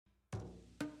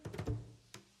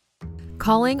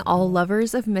Calling all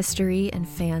lovers of mystery and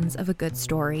fans of a good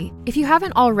story. If you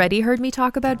haven't already heard me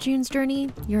talk about June's Journey,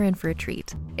 you're in for a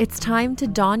treat. It's time to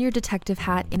don your detective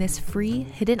hat in this free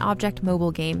hidden object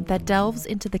mobile game that delves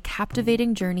into the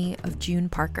captivating journey of June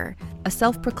Parker, a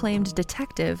self-proclaimed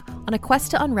detective on a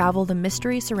quest to unravel the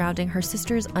mystery surrounding her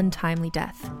sister's untimely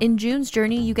death. In June's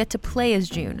Journey, you get to play as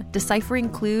June, deciphering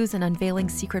clues and unveiling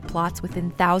secret plots within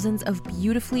thousands of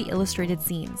beautifully illustrated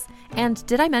scenes. And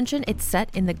did I mention it's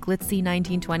set in the glitzy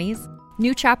 1920s?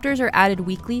 New chapters are added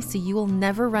weekly, so you will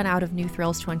never run out of new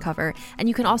thrills to uncover, and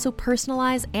you can also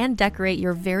personalize and decorate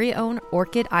your very own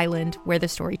Orchid Island where the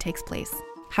story takes place.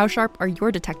 How sharp are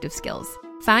your detective skills?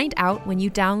 Find out when you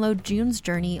download June's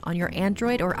Journey on your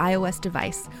Android or iOS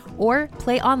device, or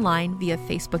play online via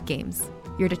Facebook Games.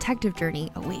 Your detective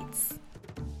journey awaits.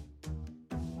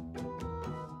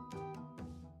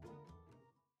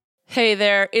 Hey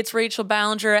there, it's Rachel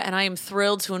Ballinger, and I am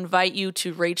thrilled to invite you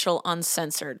to Rachel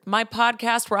Uncensored, my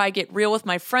podcast where I get real with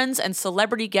my friends and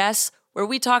celebrity guests, where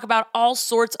we talk about all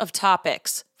sorts of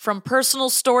topics. From personal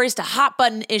stories to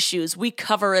hot-button issues, we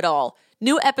cover it all.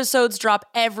 New episodes drop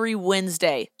every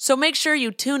Wednesday, so make sure you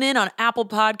tune in on Apple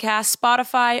Podcasts,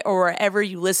 Spotify, or wherever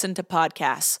you listen to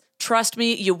podcasts. Trust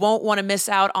me, you won't want to miss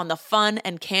out on the fun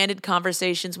and candid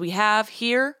conversations we have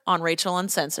here on Rachel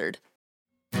Uncensored.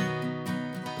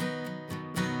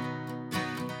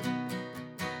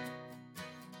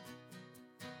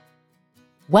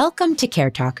 Welcome to Care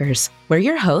Talkers. We're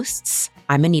your hosts.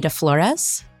 I'm Anita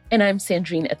Flores. And I'm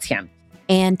Sandrine Etienne.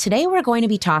 And today we're going to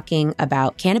be talking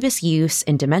about cannabis use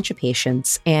in dementia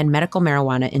patients and medical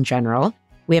marijuana in general.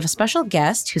 We have a special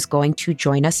guest who's going to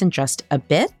join us in just a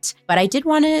bit. But I did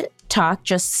want to talk,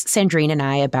 just Sandrine and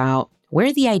I, about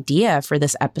where the idea for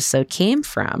this episode came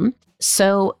from.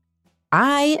 So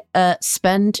I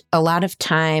spend a lot of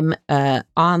time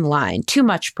online, too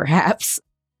much perhaps.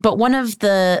 But one of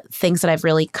the things that I've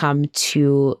really come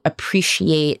to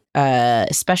appreciate,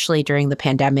 especially during the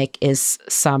pandemic, is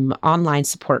some online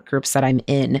support groups that I'm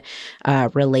in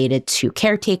related to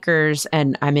caretakers.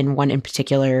 And I'm in one in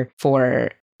particular for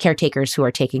caretakers who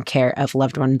are taking care of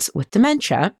loved ones with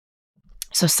dementia.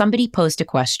 So somebody posed a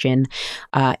question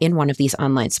in one of these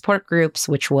online support groups,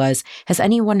 which was, has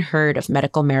anyone heard of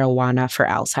medical marijuana for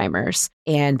Alzheimer's?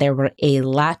 And there were a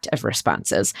lot of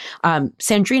responses.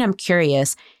 Sandrine, I'm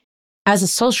curious, as a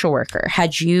social worker,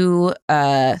 had you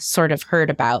sort of heard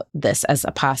about this as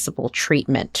a possible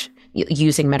treatment,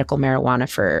 using medical marijuana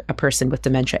for a person with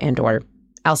dementia and or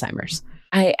Alzheimer's?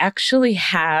 I actually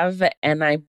have, and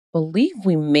I believe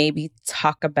we maybe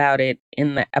talk about it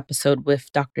in the episode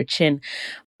with Dr. Chin,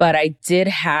 but I did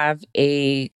have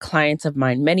a client of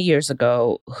mine many years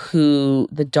ago who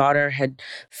the daughter had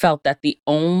felt that the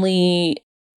only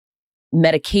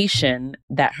medication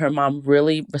that her mom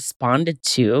really responded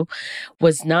to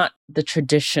was not the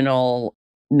traditional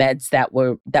meds that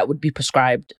would be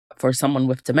prescribed for someone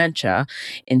with dementia.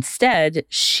 Instead,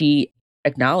 she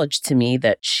acknowledged to me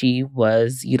that she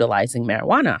was utilizing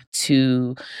marijuana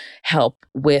to help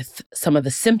with some of the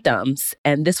symptoms.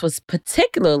 And this was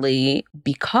particularly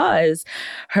because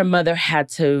her mother had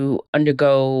to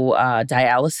undergo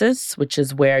dialysis, which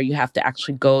is where you have to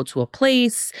actually go to a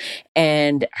place.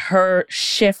 And her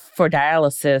shift for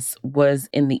dialysis was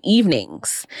in the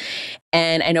evenings.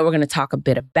 And I know we're going to talk a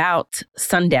bit about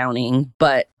sundowning,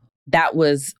 but that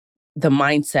was the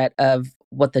mindset of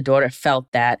what the daughter felt,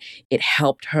 that it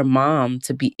helped her mom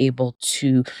to be able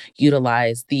to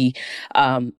utilize the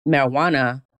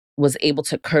marijuana, was able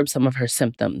to curb some of her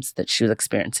symptoms that she was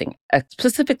experiencing,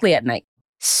 specifically at night.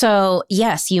 So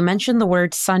yes, you mentioned the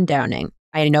word sundowning.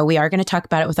 I know we are going to talk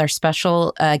about it with our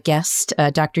special guest,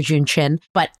 Dr. June Chin,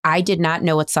 but I did not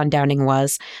know what sundowning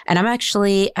was. And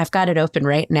I've got it open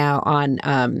right now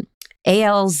on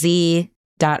ALZ.org,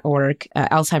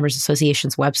 Alzheimer's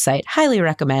Association's website. Highly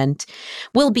recommend.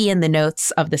 Will be in the notes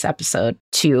of this episode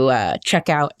to check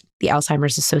out the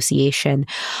Alzheimer's Association.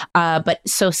 But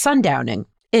so sundowning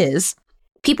is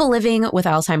people living with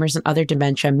Alzheimer's and other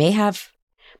dementia may have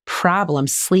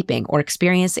problems sleeping or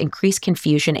experience increased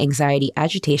confusion, anxiety,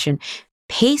 agitation,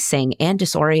 pacing, and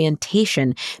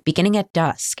disorientation beginning at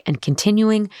dusk and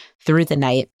continuing through the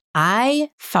night.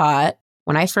 I thought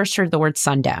when I first heard the word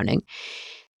sundowning,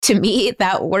 to me,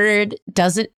 that word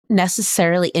doesn't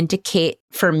necessarily indicate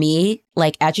for me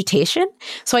like agitation.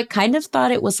 So I kind of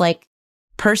thought it was like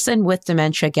person with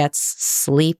dementia gets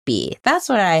sleepy. That's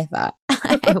what I thought.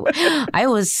 I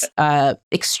was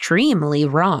extremely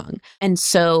wrong. And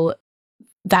so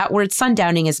that word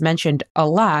sundowning was mentioned a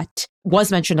lot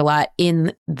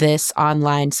in this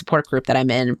online support group that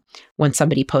I'm in when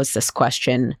somebody posed this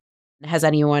question Has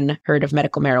anyone heard of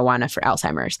medical marijuana for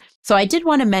Alzheimer's? So I did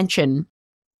want to mention,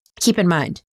 keep in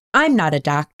mind, I'm not a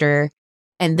doctor,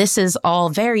 and this is all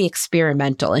very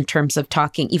experimental in terms of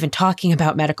talking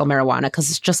about medical marijuana, because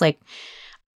it's just like,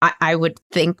 I would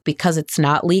think because it's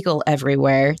not legal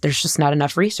everywhere, there's just not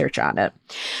enough research on it.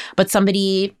 But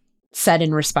somebody said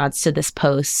in response to this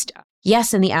post,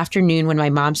 yes, in the afternoon when my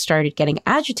mom started getting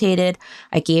agitated,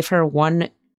 I gave her one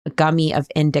gummy of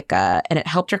indica and it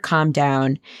helped her calm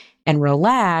down and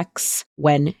relax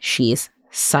when she's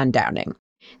sundowning.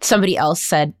 Somebody else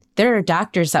said, there are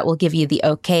doctors that will give you the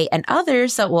okay and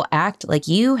others that will act like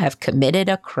you have committed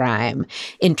a crime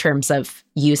in terms of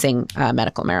using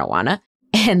medical marijuana.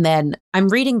 And then I'm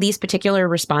reading these particular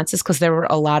responses because there were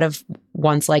a lot of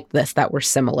ones like this that were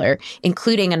similar,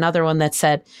 including another one that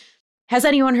said, has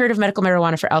anyone heard of medical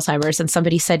marijuana for Alzheimer's? And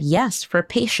somebody said, yes, for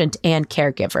patient and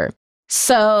caregiver.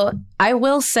 So I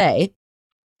will say,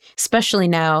 especially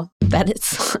now that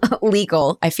it's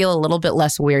legal, I feel a little bit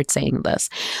less weird saying this.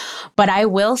 But I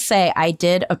will say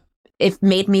it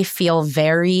made me feel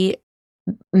very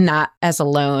not as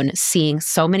alone seeing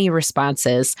so many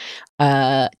responses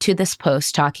to this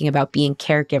post talking about being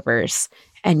caregivers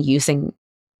and using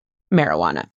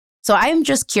marijuana. So I'm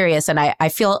just curious, and I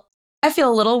feel a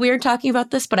little weird talking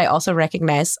about this, but I also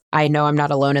recognize I know I'm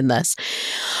not alone in this.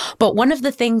 But one of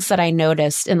the things that I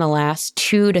noticed in the last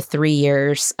 2 to 3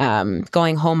 years,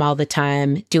 going home all the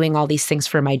time, doing all these things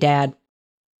for my dad,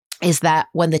 is that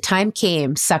when the time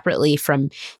came separately from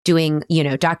doing,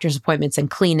 doctor's appointments and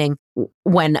cleaning,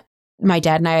 when my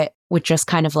dad and I would just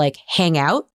kind of like hang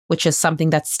out, which is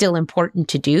something that's still important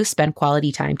to do, spend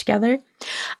quality time together,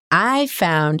 I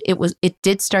found it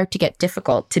did start to get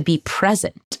difficult to be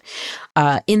present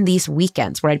in these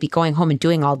weekends where I'd be going home and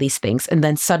doing all these things and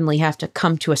then suddenly have to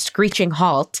come to a screeching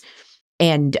halt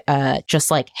and just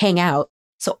like hang out.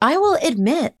 So I will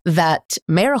admit that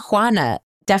marijuana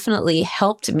definitely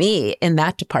helped me in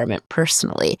that department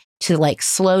personally to like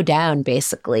slow down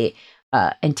basically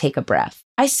and take a breath.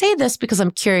 I say this because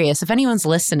I'm curious if anyone's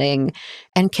listening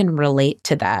and can relate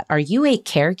to that. Are you a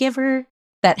caregiver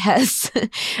that has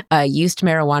used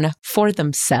marijuana for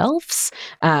themselves?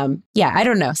 I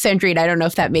don't know. Sandrine, I don't know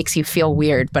if that makes you feel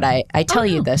weird, but I tell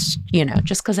you this,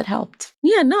 just because it helped.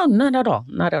 Yeah, no, not at all.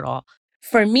 Not at all.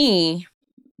 For me,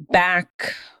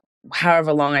 back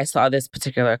however long I saw this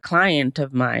particular client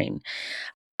of mine,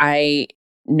 I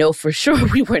know for sure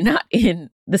we were not in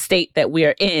the state that we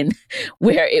are in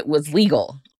where it was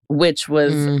legal, which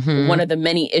was one of the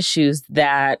many issues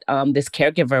that this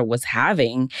caregiver was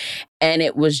having. And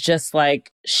it was just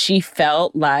like she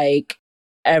felt like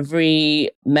every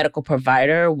medical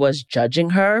provider was judging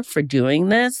her for doing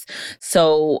this.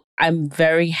 So I'm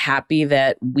very happy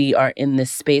that we are in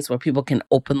this space where people can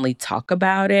openly talk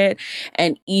about it.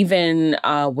 And even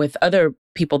with other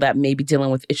people that may be dealing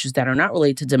with issues that are not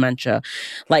related to dementia,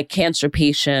 like cancer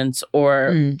patients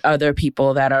or other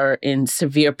people that are in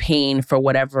severe pain for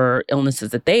whatever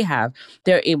illnesses that they have,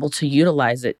 they're able to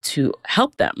utilize it to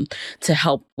help them, to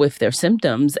help with their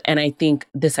symptoms. And I think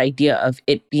this idea of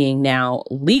it being now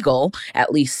legal,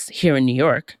 at least here in New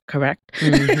York, correct?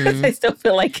 I still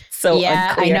feel like it's so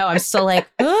unclear. I know. I'm still like,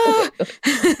 oh.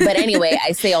 But anyway,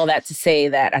 I say all that to say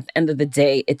that at the end of the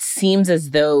day, it seems as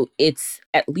though it's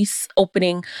at least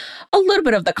opening a little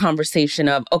bit of the conversation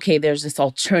of, okay, there's this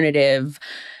alternative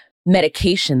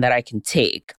medication that I can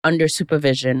take under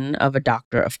supervision of a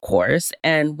doctor, of course.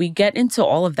 And we get into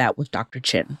all of that with Dr.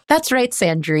 Chin. That's right,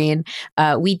 Sandrine.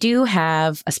 We do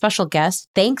have a special guest,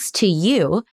 thanks to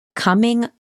you, coming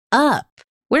up.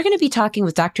 We're going to be talking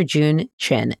with Dr. June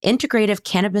Chin, integrative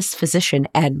cannabis physician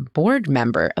and board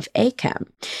member of ACAM.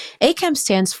 ACAM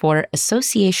stands for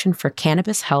Association for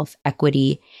Cannabis Health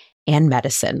Equity and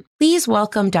Medicine. Please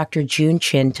welcome Dr. June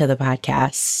Chin to the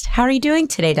podcast. How are you doing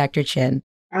today, Dr. Chin?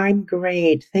 I'm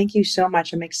great. Thank you so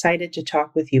much. I'm excited to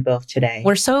talk with you both today.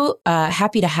 We're so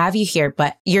happy to have you here,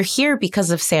 but you're here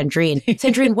because of Sandrine.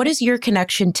 Sandrine, what is your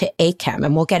connection to ACAM?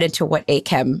 And we'll get into what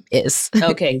ACAM is.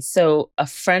 Okay, so a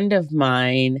friend of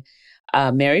mine,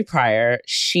 Mary Pryor,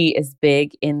 she is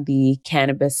big in the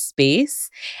cannabis space.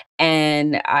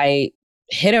 And I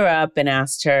hit her up and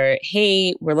asked her,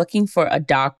 hey, we're looking for a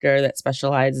doctor that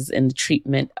specializes in the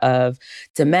treatment of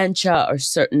dementia or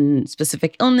certain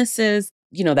specific illnesses,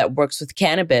 that works with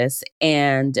cannabis.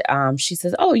 And she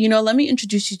says, oh, let me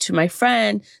introduce you to my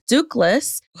friend,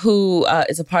 Douglas, who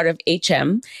is a part of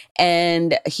HM.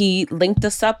 And he linked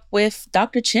us up with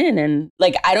Dr. Chin. And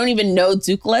I don't even know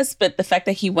Douglas, but the fact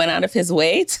that he went out of his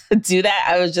way to do that,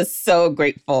 I was just so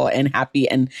grateful and happy.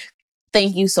 And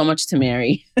thank you so much to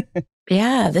Mary.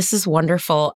 Yeah, this is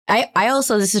wonderful. I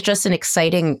also, this is just an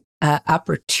exciting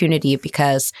opportunity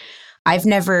because I've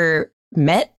never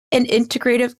met an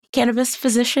integrative cannabis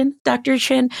physician, Dr.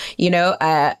 Chin,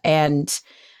 and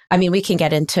I mean, we can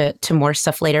get into more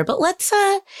stuff later, but let's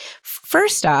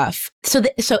first off, so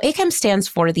ACAM stands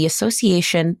for the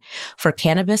Association for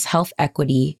Cannabis Health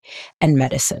Equity and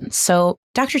Medicine. So,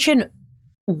 Dr. Chin,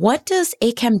 what does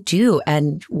ACAM do,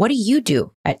 and what do you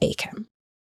do at ACAM?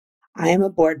 I am a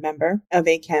board member of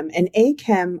ACAM, and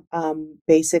ACAM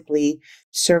basically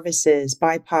services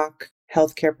BIPOC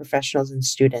healthcare professionals and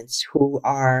students who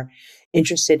are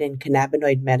interested in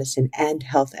cannabinoid medicine and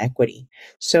health equity.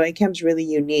 So ACAM is really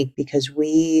unique because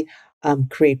we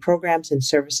create programs and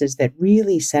services that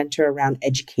really center around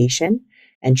education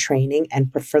and training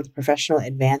and for the professional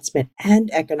advancement and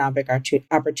economic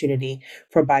opportunity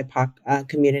for BIPOC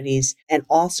communities, and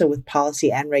also with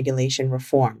policy and regulation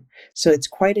reform. So it's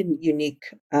quite a unique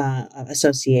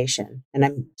association, and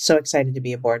I'm so excited to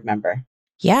be a board member.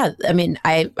 Yeah, I mean,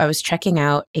 I was checking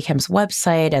out ACAM's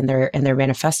website and their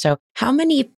manifesto. How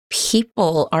many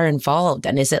people are involved?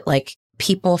 And is it like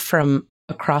people from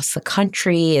across the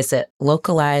country? Is it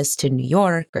localized to New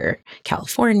York or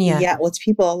California? Yeah, well, it's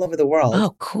people all over the world.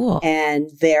 Oh, cool.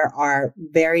 And there are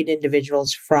varied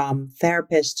individuals from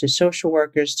therapists to social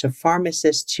workers to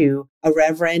pharmacists to a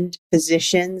reverend,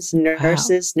 physicians,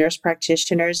 nurses, nurse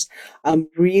practitioners,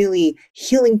 really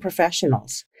healing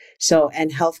professionals. So,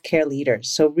 and healthcare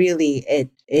leaders. So really,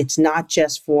 it's not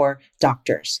just for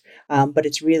doctors, but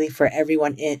it's really for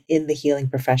everyone in the healing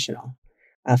professional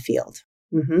field.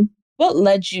 Mm-hmm. What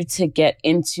led you to get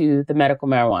into the medical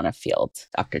marijuana field,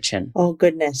 Dr. Chin? Oh,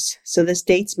 goodness. So this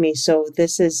dates me. So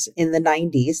this is in the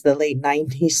 90s, the late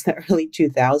 90s, the early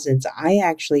 2000s. I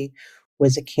actually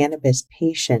was a cannabis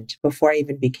patient before I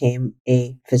even became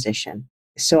a physician.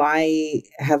 So I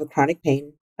have a chronic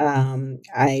pain.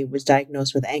 I was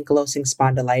diagnosed with ankylosing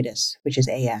spondylitis, which is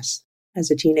AS,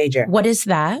 as a teenager. What is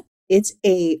that? It's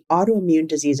a autoimmune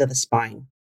disease of the spine.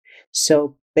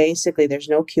 So basically, there's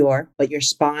no cure, but your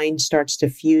spine starts to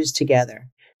fuse together.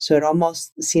 So it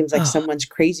almost seems like someone's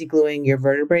crazy gluing your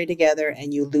vertebrae together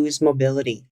and you lose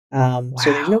mobility. So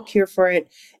there's no cure for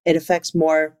it. It affects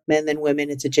more men than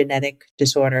women. It's a genetic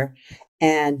disorder.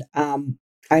 And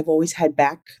I've always had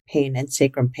back pain and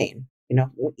sacrum pain.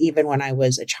 Even when I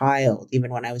was a child,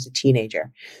 even when I was a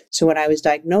teenager. So when I was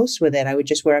diagnosed with it, I would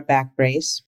just wear a back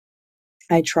brace.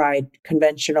 I tried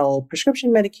conventional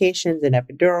prescription medications and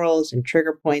epidurals and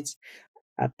trigger points,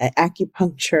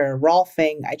 acupuncture,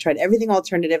 rolfing. I tried everything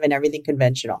alternative and everything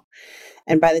conventional.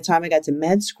 And by the time I got to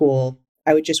med school,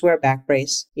 I would just wear a back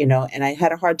brace, and I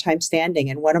had a hard time standing.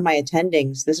 And one of my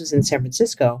attendings, this was in San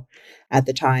Francisco at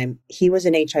the time, he was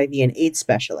an HIV and AIDS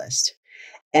specialist.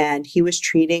 And he was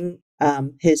treating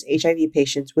his HIV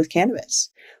patients with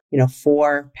cannabis,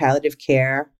 for palliative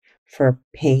care, for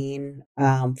pain,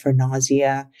 for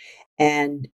nausea.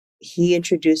 And he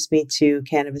introduced me to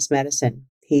cannabis medicine.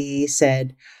 He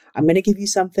said, I'm going to give you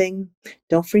something.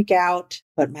 Don't freak out.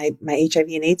 But my HIV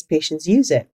and AIDS patients use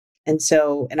it. And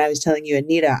I was telling you,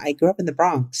 Anita, I grew up in the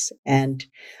Bronx and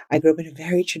I grew up in a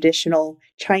very traditional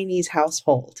Chinese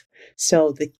household.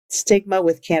 So the stigma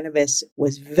with cannabis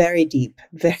was very deep.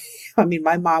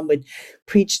 My mom would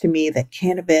preach to me that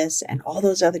cannabis and all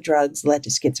those other drugs led to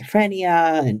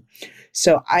schizophrenia. And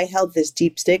so I held this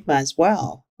deep stigma as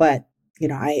well. But,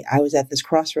 I was at this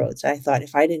crossroads. I thought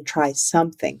if I didn't try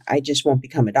something, I just won't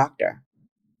become a doctor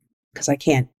because I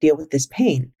can't deal with this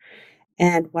pain.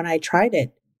 And when I tried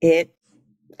it, it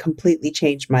completely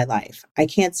changed my life. I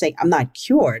can't say I'm not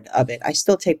cured of it. I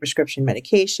still take prescription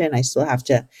medication. I still have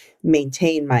to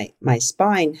maintain my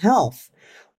spine health,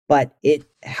 but it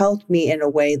helped me in a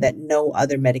way that no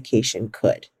other medication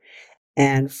could.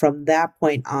 And from that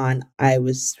point on, I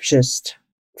was just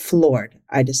floored.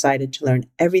 I decided to learn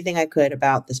everything I could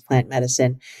about this plant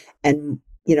medicine and,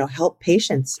 help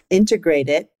patients integrate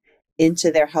it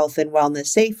into their health and wellness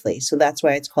safely. So that's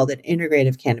why it's called an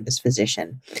integrative cannabis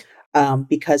physician.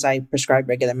 Because I prescribe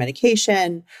regular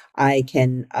medication, I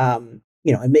can,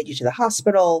 admit you to the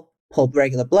hospital, pull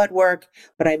regular blood work,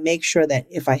 but I make sure that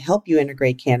if I help you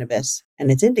integrate cannabis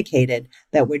and it's indicated,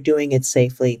 that we're doing it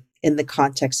safely in the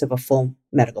context of a full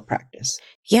medical practice.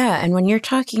 Yeah. And when you're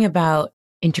talking about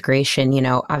integration,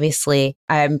 obviously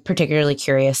I'm particularly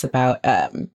curious about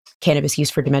cannabis use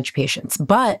for dementia patients,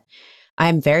 but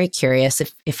I'm very curious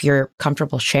if you're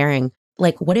comfortable sharing,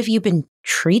 what have you been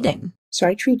treating? So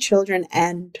I treat children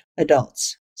and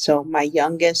adults. So my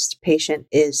youngest patient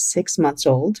is 6 months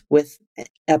old with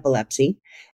epilepsy,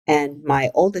 and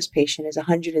my oldest patient is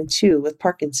 102 with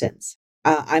Parkinson's.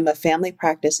 I'm a family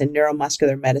practice and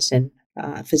neuromuscular medicine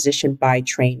physician by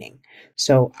training.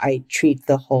 So I treat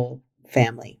the whole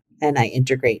family. and I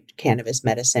integrate cannabis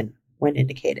medicine when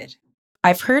indicated.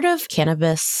 I've heard of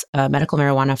cannabis, medical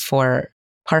marijuana for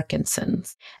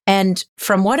Parkinson's. And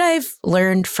from what I've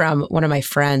learned from one of my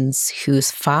friends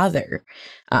whose father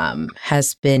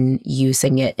has been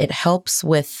using it, it helps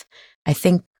with, I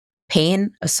think,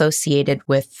 pain associated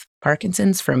with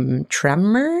Parkinson's from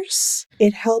tremors.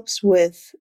 It helps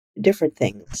with different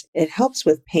things. It helps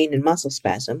with pain and muscle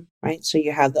spasm, right? So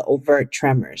you have the overt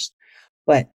tremors.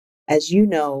 But as you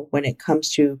know, when it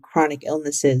comes to chronic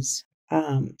illnesses,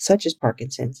 such as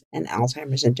Parkinson's and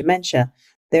Alzheimer's and dementia,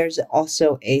 there's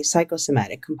also a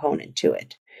psychosomatic component to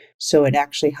it. So it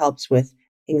actually helps with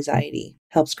anxiety,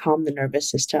 helps calm the nervous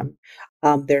system.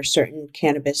 There are certain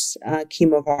cannabis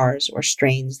chemovars or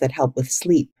strains that help with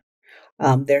sleep.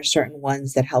 There are certain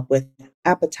ones that help with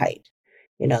appetite.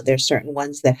 There's certain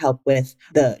ones that help with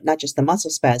not just the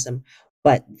muscle spasm,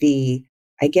 but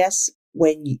I guess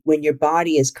when your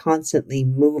body is constantly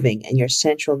moving and your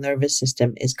central nervous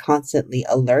system is constantly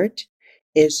alert,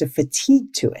 there's a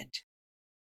fatigue to it,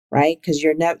 right? Because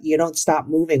you don't stop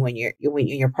moving when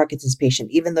you're Parkinson's patient,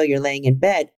 even though you're laying in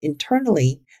bed.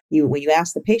 Internally, when you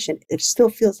ask the patient, it still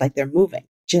feels like they're moving.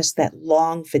 Just that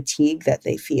long fatigue that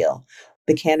they feel,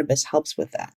 the cannabis helps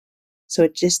with that. So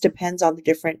it just depends on the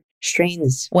different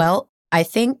strains. Well, I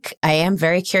think I am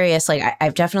very curious. Like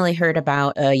I've definitely heard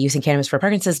about using cannabis for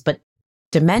Parkinson's, but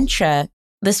dementia,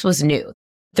 this was new.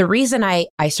 The reason I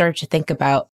started to think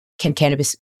about can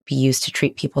cannabis be used to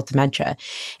treat people with dementia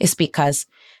is because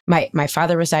my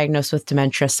father was diagnosed with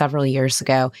dementia several years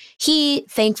ago. He,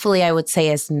 thankfully, I would say,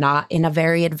 is not in a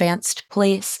very advanced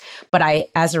place. But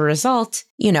as a result,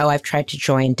 I've tried to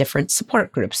join different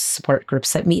support groups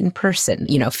that meet in person,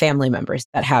 family members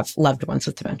that have loved ones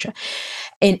with dementia,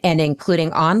 and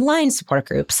including online support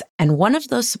groups. And one of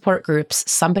those support groups,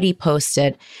 somebody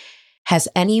posted, has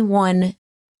anyone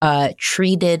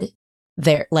treated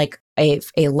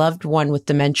a loved one with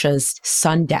dementia's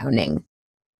sundowning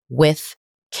with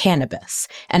cannabis?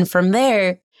 And from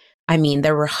there,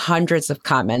 there were hundreds of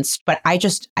comments, but I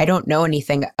don't know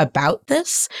anything about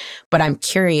this, but I'm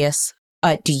curious,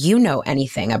 do you know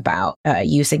anything about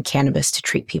using cannabis to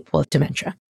treat people with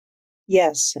dementia?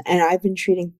 Yes, and I've been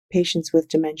treating patients with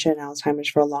dementia and Alzheimer's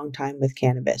for a long time with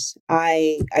cannabis.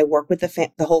 I work with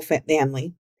the whole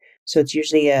family. So it's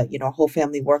usually a whole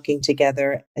family working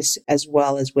together as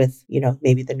well as with,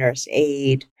 maybe the nurse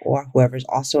aide or whoever's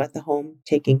also at the home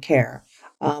taking care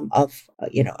of,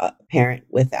 a parent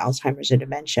with Alzheimer's and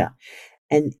dementia.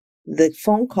 And the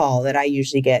phone call that I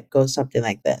usually get goes something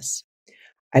like this.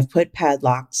 I've put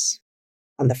padlocks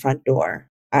on the front door.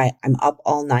 I'm up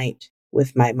all night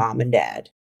with my mom and dad,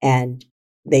 and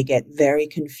they get very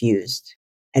confused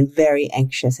and very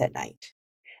anxious at night.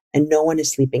 And no one is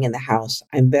sleeping in the house.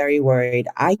 I'm very worried.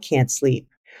 I can't sleep.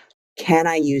 Can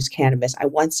I use cannabis? I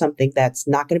want something that's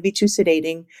not going to be too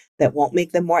sedating, that won't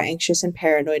make them more anxious and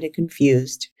paranoid and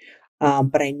confused.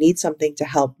 But I need something to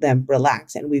help them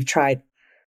relax. And we've tried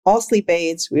all sleep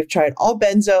aids. We've tried all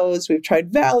benzos. We've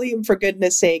tried Valium, for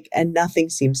goodness sake, and nothing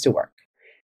seems to work.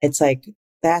 It's like,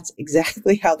 that's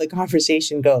exactly how the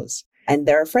conversation goes. And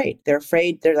they're afraid. They're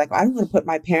like, I don't want to put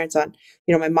my parents on,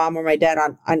 my mom or my dad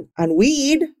on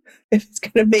weed if it's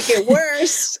going to make it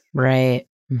worse. Right.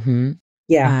 Mm-hmm.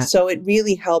 Yeah. So it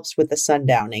really helps with the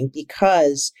sundowning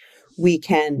because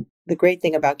the great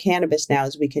thing about cannabis now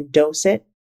is we can dose it,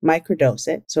 microdose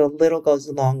it. So a little goes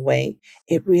a long way.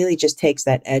 It really just takes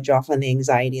that edge off on the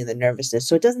anxiety and the nervousness.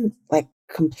 So it doesn't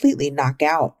completely knock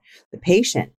out the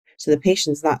patient. So the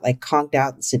patient's not conked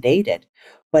out and sedated,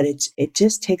 but it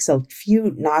just takes a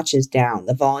few notches down,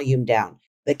 the volume down.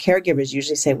 The caregivers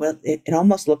usually say, well, it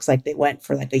almost looks like they went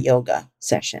for a yoga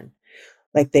session.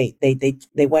 Like they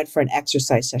went for an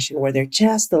exercise session where they're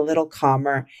just a little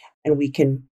calmer and we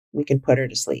can put her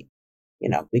to sleep.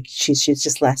 She's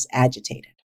just less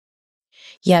agitated.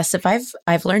 Yes, if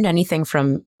I've learned anything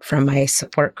from my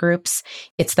support groups,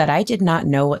 it's that I did not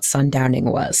know what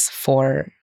sundowning was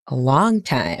for a long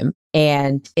time.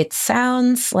 And it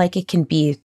sounds like it can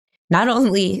be not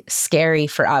only scary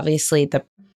for obviously the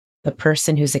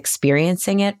person who's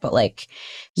experiencing it, but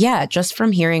just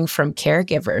from hearing from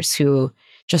caregivers who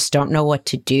just don't know what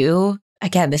to do.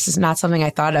 Again, this is not something I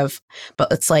thought of,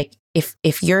 but it's like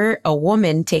if you're a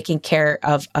woman taking care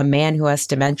of a man who has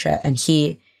dementia and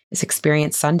he is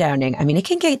experienced sundowning, it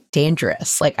can get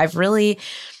dangerous. I've really,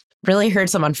 really heard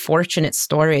some unfortunate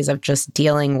stories of just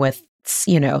dealing with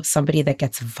somebody that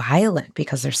gets violent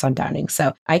because they're sundowning.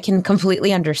 So I can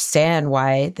completely understand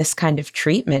why this kind of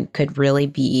treatment could really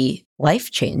be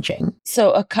life-changing.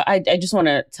 So I just want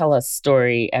to tell a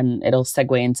story and it'll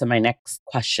segue into my next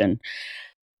question.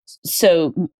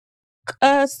 So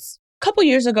a couple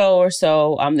years ago or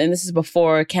so, and this is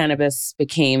before cannabis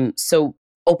became so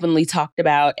openly talked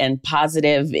about and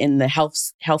positive in the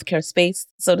healthcare space,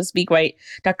 so to speak, right?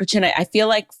 Dr. Chin, I feel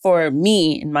like for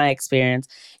me, in my experience,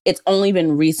 it's only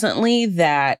been recently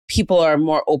that people are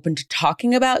more open to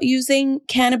talking about using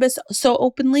cannabis so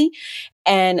openly.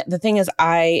 And the thing is,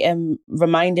 I am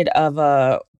reminded of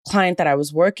a client that I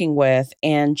was working with,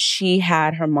 and she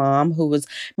had her mom who was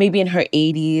maybe in her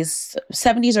 70s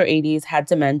or 80s, had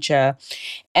dementia.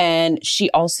 And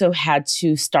she also had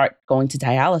to start going to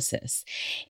dialysis.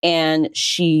 And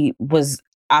she was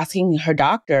asking her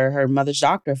doctor, her mother's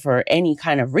doctor, for any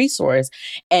kind of resource.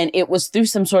 And it was through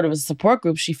some sort of a support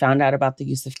group she found out about the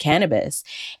use of cannabis.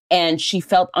 And she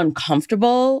felt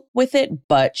uncomfortable with it,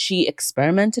 but she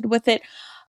experimented with it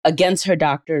against her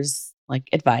doctor's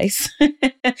advice.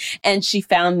 And she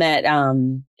found that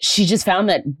she just found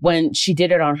that when she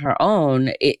did it on her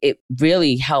own, it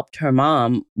really helped her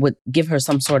mom, would give her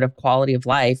some sort of quality of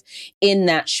life, in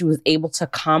that she was able to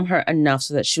calm her enough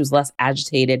so that she was less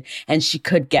agitated and she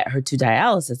could get her to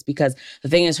dialysis. Because the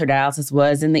thing is, her dialysis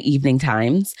was in the evening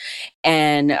times,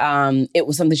 and it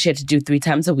was something she had to do 3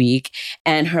 times a week.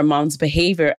 And her mom's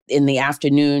behavior in the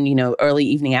afternoon, early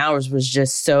evening hours, was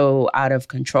just so out of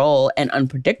control and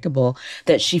unpredictable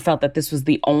that she felt that this was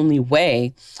the only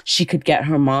way she could get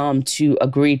her mom to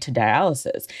agree to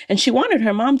dialysis. And she wanted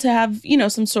her mom to have,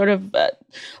 some sort of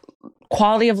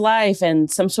quality of life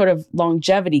and some sort of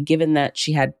longevity, given that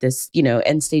she had this,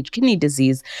 end-stage kidney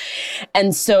disease.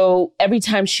 And so every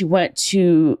time she went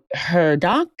to her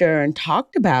doctor and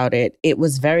talked about it, it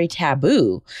was very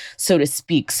taboo, so to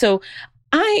speak. So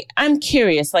I'm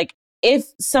curious,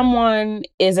 if someone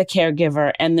is a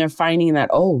caregiver and they're finding that,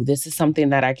 oh, this is something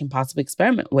that I can possibly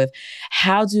experiment with,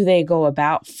 how do they go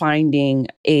about finding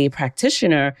a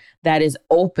practitioner that is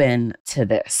open to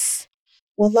this?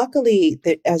 Well, luckily,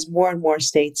 as more and more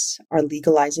states are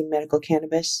legalizing medical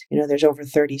cannabis, there's over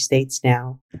 30 states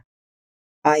now,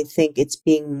 I think it's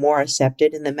being more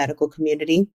accepted in the medical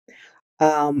community.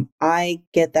 I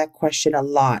get that question a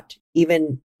lot,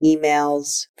 even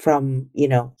emails from,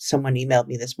 someone emailed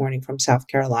me this morning from South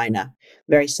Carolina,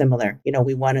 very similar.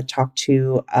 We want to talk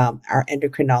to our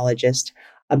endocrinologist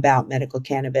about medical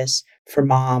cannabis for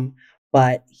mom,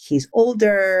 but he's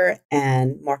older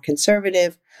and more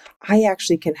conservative. I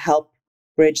actually can help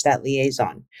bridge that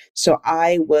liaison. So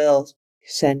I will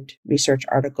send research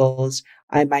articles.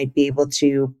 I might be able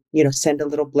to, send a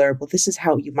little blurb. Well, this is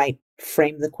how you might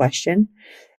frame the question,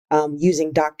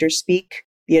 using doctor speak,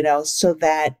 so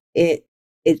that it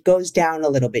goes down a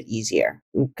little bit easier.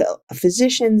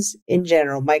 Physicians in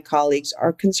general, my colleagues,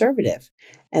 are conservative,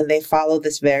 and they follow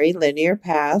this very linear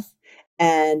path.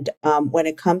 And when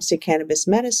it comes to cannabis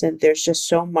medicine, there's just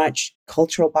so much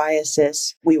cultural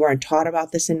biases. We weren't taught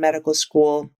about this in medical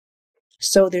school.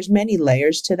 So there's many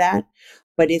layers to that.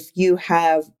 But if you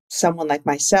have someone like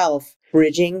myself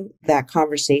bridging that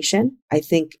conversation, I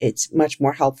think it's much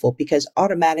more helpful, because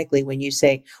automatically when you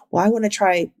say, well, I want to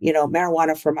try,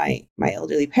 marijuana for my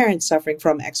elderly parents suffering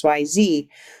from XYZ,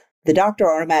 the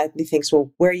doctor automatically thinks,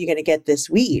 well, where are you going to get this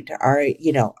weed?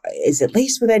 Is it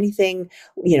laced with anything?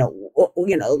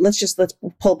 Let's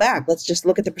pull back. Let's just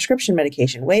look at the prescription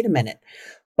medication. Wait a minute.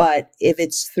 But if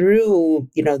it's through,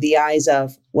 the eyes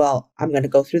of, well, I'm going to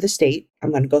go through the state,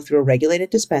 I'm going to go through a regulated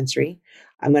dispensary,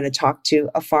 I'm going to talk to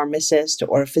a pharmacist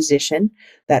or a physician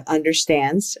that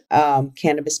understands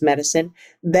cannabis medicine,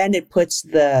 then it puts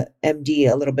the MD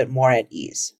a little bit more at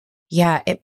ease. Yeah,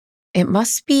 it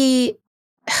must be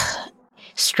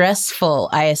stressful,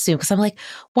 I assume, because I'm like,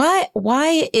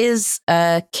 why is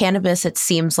cannabis, it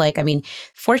seems like,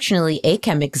 fortunately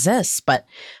ACAM exists, but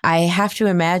I have to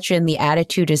imagine the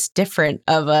attitude is different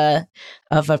of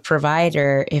a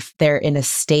provider if they're in a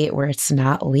state where it's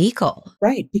not legal.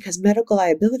 Right, because medical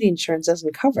liability insurance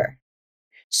doesn't cover.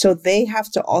 So they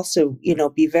have to also,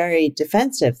 be very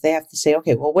defensive. They have to say,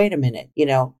 okay, well, wait a minute,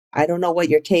 I don't know what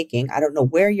you're taking. I don't know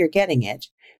where you're getting it.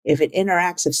 If it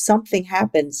interacts, if something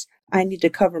happens, I need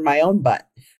to cover my own butt,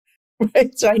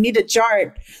 right? So I need a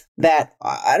chart that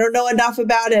I don't know enough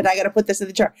about it. I got to put this in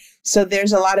the chart. So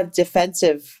there's a lot of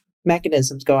defensive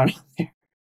mechanisms going on there,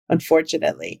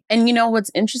 unfortunately. And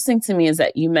what's interesting to me is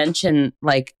that you mentioned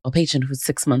a patient who's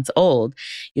 6 months old,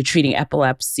 you're treating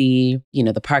epilepsy,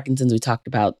 the Parkinson's we talked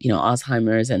about,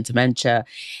 Alzheimer's and dementia.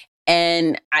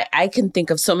 And I can think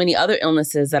of so many other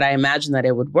illnesses that I imagine that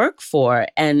it would work for.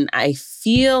 And I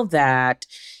feel that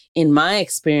in my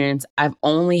experience, I've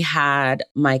only had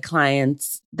my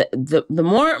clients, the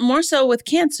more so with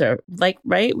cancer,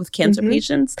 right, with cancer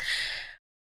patients,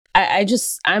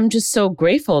 I'm just so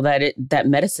grateful that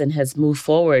medicine has moved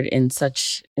forward in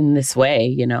this way,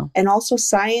 you know. And also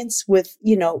science with,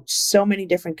 so many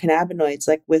different cannabinoids,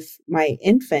 like with my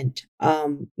infant,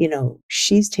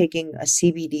 she's taking a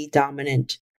CBD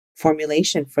dominant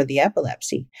formulation for the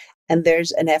epilepsy. And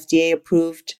there's an FDA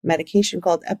approved medication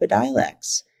called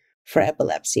Epidiolex for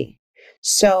epilepsy.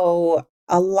 So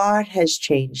a lot has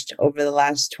changed over the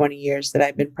last 20 years that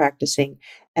I've been practicing,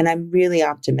 and I'm really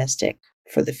optimistic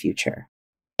for the future.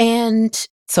 And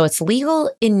so it's legal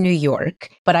in New York,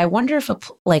 but I wonder if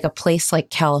a place like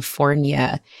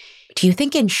California, do you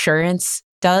think insurance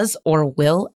does or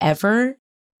will ever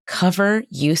cover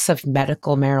use of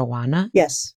medical marijuana?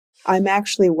 Yes. I'm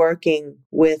actually working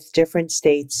with different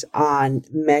states on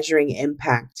measuring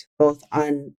impact, both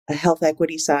on a health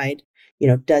equity side.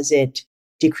 Does it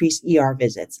decrease ER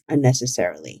visits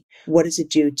unnecessarily? What does it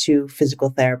do to physical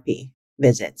therapy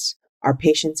visits? Are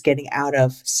patients getting out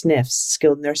of SNFs,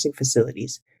 skilled nursing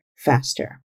facilities,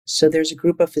 faster? So there's a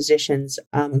group of physicians,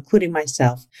 including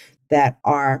myself, that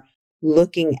are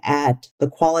looking at the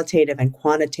qualitative and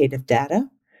quantitative data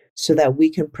so that we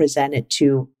can present it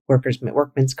to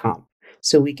workman's comp.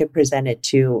 So we can present it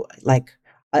to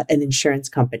an insurance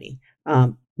company,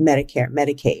 Medicare,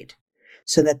 Medicaid,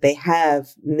 so that they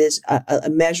have a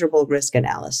measurable risk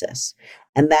analysis.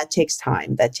 And that takes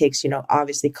time. That takes,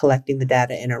 obviously collecting the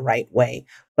data in a right way.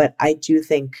 But I do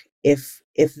think if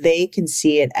they can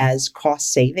see it as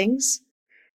cost savings,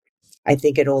 I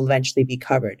think it'll eventually be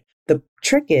covered. The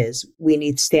trick is we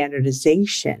need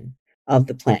standardization of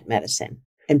the plant medicine.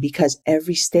 And because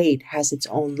every state has its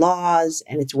own laws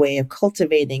and its way of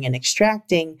cultivating and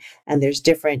extracting, and there's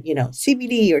different,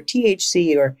 CBD or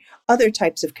THC or other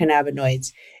types of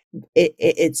cannabinoids,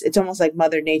 it's almost like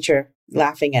Mother Nature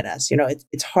laughing at us.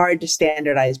 It's hard to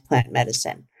standardize plant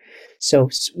medicine. So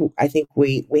I think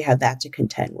we have that to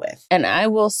contend with. And I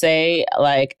will say,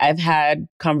 I've had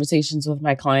conversations with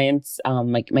my clients,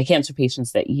 my cancer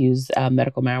patients that use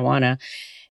medical marijuana,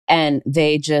 and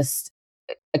they just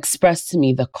express to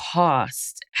me the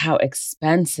cost, how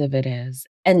expensive it is.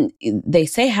 And they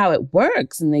say how it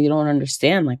works, and they don't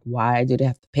understand, why do they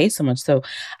have to pay so much? So,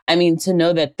 I mean, to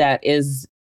know that is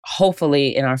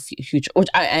hopefully in our future, which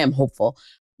I am hopeful,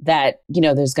 that,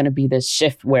 there's going to be this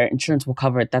shift where insurance will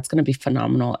cover it. That's going to be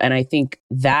phenomenal. And I think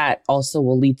that also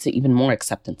will lead to even more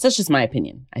acceptance. That's just my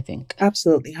opinion, I think.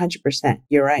 Absolutely. 100%.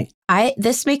 You're right.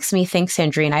 This makes me think,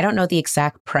 Sandrine, I don't know the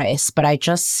exact price, but I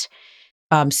just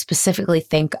specifically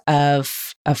think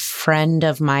of a friend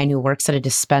of mine who works at a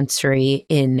dispensary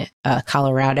in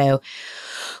Colorado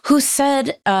who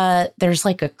said there's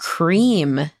a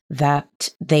cream that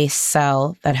they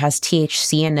sell that has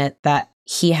THC in it that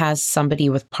he has somebody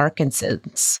with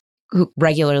Parkinson's who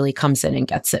regularly comes in and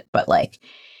gets it. But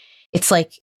it's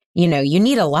you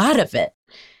need a lot of it.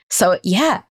 So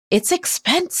yeah, it's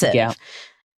expensive. Yeah.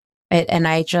 And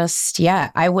I just,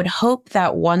 I would hope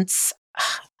that once...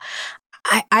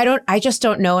 I just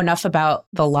don't know enough about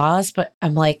the laws, but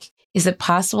I'm is it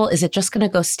possible? Is it just going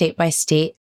to go state by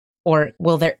state, or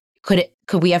could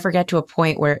we ever get to a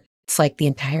point where it's the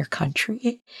entire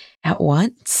country at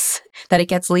once that it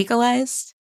gets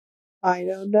legalized? I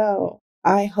don't know.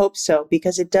 I hope so,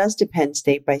 because it does depend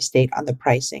state by state on the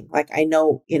pricing. I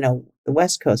know, the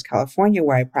West Coast, California,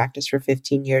 where I practiced for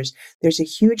 15 years, there's a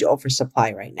huge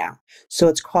oversupply right now. So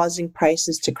it's causing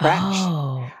prices to crash.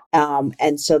 Oh.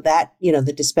 And so that,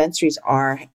 the dispensaries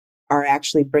are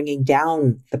actually bringing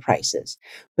down the prices.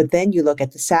 But then you look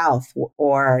at the South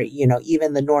or,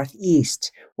 even the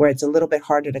Northeast, where it's a little bit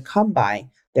harder to come by,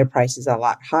 their prices are a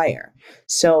lot higher.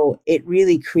 So it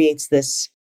really creates this,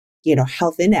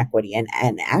 health inequity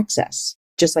and access.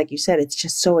 Just like you said, it's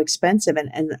just so expensive.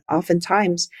 And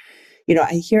oftentimes,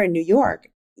 I hear in New York,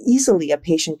 easily a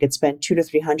patient could spend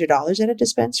 $200 to $300 at a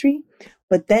dispensary,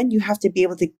 but then you have to be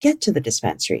able to get to the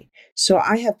dispensary. So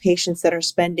I have patients that are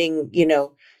spending, $200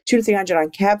 to $300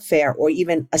 on cab fare or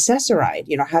even accessoride,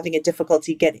 having a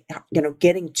difficulty getting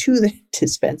to the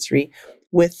dispensary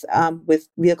with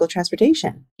vehicle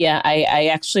transportation. Yeah, I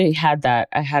actually had that.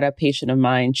 I had a patient of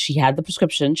mine. She had the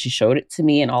prescription. She showed it to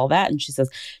me and all that. And she says,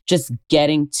 just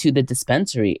getting to the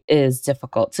dispensary is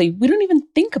difficult. So we don't even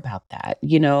think about that,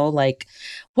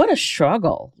 what a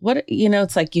struggle.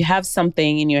 It's you have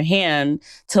something in your hand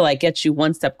to get you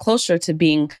one step closer to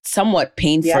being somewhat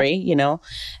pain-free,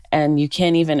 and you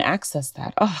can't even access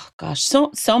that. Oh gosh,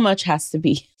 so much has to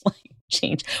be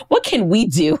changed. What can we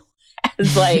do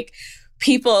as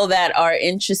people that are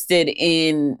interested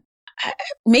in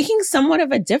making somewhat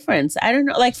of a difference? I don't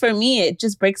know. For me, it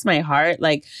just breaks my heart.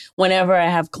 Whenever I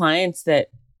have clients that,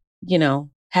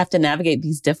 have to navigate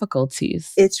these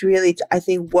difficulties. It's really, I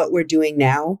think what we're doing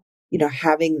now,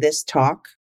 having this talk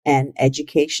and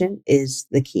education is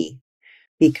the key,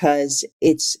 because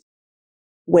it's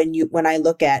when I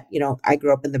look at, I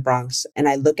grew up in the Bronx and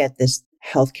I look at this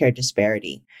healthcare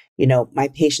disparity, my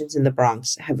patients in the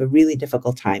Bronx have a really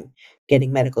difficult time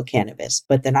getting medical cannabis.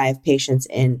 But then I have patients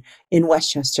in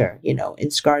Westchester,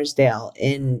 in Scarsdale,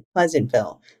 in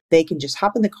Pleasantville. They can just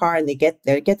hop in the car and they get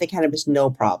the cannabis, no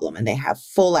problem. And they have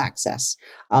full access.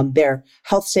 Their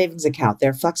health savings account,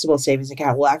 their flexible savings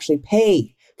account will actually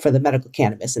pay for the medical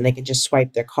cannabis, and they can just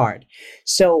swipe their card.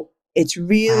 So it's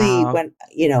really when,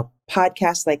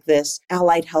 podcasts like this,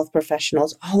 allied health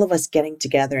professionals, all of us getting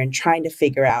together and trying to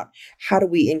figure out, how do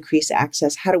we increase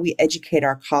access? How do we educate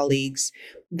our colleagues?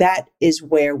 That is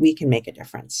where we can make a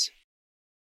difference.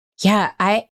 Yeah,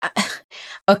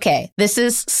 okay, this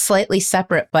is slightly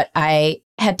separate, but I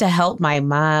had to help my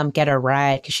mom get a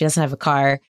ride because she doesn't have a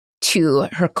car to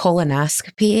her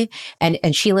colonoscopy.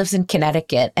 And she lives in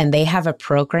Connecticut, and they have a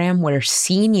program where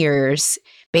seniors,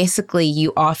 basically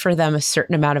you offer them a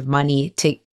certain amount of money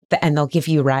and they'll give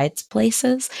you rides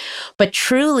places. But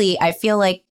truly, I feel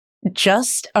like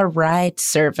just a ride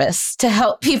service to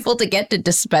help people to get to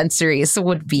dispensaries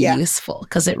would be useful,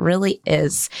 because it really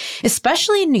is,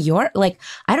 especially in New York. Like,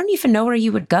 I don't even know where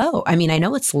you would go. I mean, I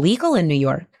know it's legal in New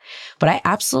York, but I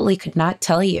absolutely could not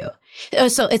tell you.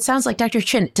 So it sounds like, Dr.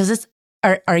 Chin,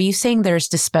 are you saying there's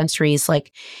dispensaries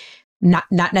like not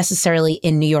necessarily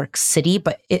in New York City,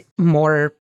 but it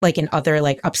more like in other,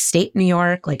 like upstate New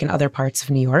York, like in other parts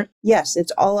of New York? Yes,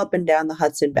 it's all up and down the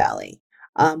Hudson Valley.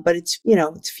 But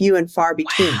it's few and far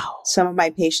between. Wow. Some of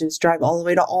my patients drive all the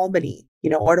way to Albany,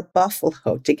 or to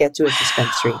Buffalo to get to a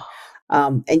dispensary.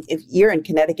 And if you're in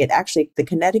Connecticut, actually the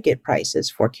Connecticut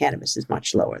prices for cannabis is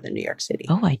much lower than New York City.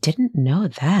 Oh, I didn't know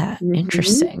that. Mm-hmm.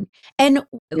 Interesting. And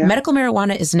medical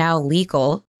marijuana is now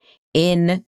legal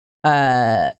in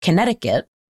Connecticut,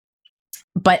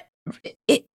 but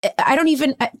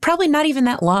probably not even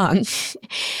that long.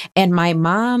 And my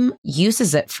mom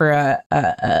uses it for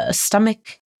a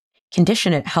stomach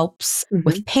condition. It helps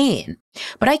with pain.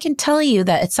 But I can tell you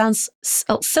that it sounds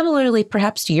similarly,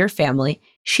 perhaps to your family.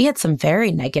 She had some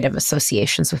very negative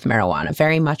associations with marijuana,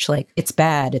 very much like, it's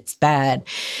bad, it's bad.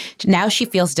 Now she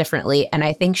feels differently. And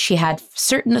I think she had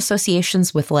certain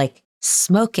associations with like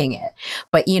smoking it.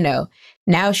 But,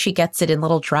 now she gets it in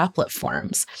little droplet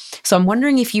forms. So I'm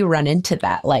wondering if you run into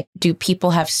that. Like, do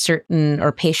people have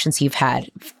or patients you've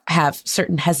had have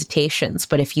certain hesitations,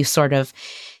 but if you sort of,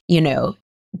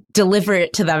 deliver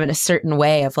it to them in a certain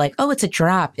way of like, oh, it's a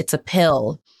drop, it's a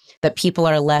pill, that people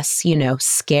are less,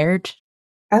 scared?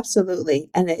 Absolutely.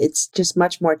 And it's just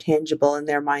much more tangible in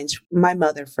their minds. My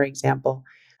mother, for example,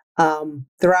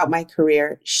 throughout my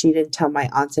career, she didn't tell my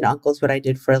aunts and uncles what I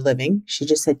did for a living. She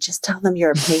just said, just tell them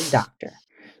you're a pain doctor.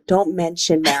 Don't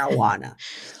mention marijuana.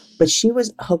 But she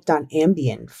was hooked on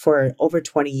Ambien for over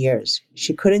 20 years.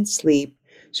 She couldn't sleep,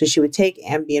 so she would take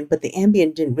Ambien, but the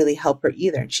Ambien didn't really help her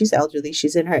either. And she's elderly.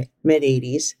 She's in her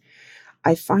mid-80s.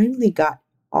 I finally got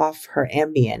off her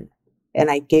Ambien, and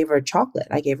I gave her chocolate.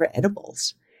 I gave her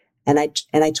edibles. And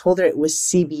I told her it was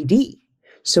CBD.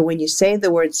 So when you say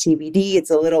the word CBD,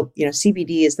 it's a little,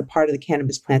 CBD is the part of the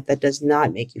cannabis plant that does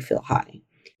not make you feel high.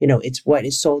 It's what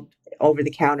is sold over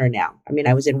the counter now. I mean,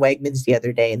 I was in Wegmans the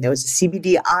other day and there was a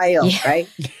CBD aisle, right?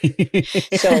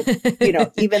 So,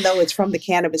 even though it's from the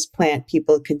cannabis plant,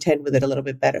 people contend with it a little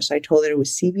bit better. So I told her it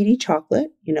was CBD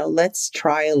chocolate, let's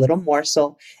try a little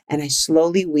morsel. And I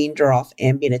slowly weaned her off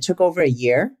Ambien. It took over a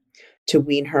year to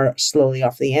wean her slowly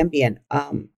off the Ambien.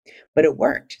 But it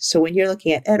worked. So when you're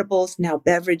looking at edibles, now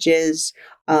beverages,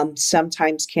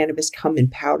 sometimes cannabis come in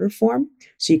powder form.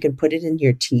 So you can put it in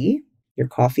your tea, your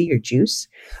coffee, your juice.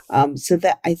 So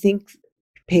that I think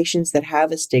patients that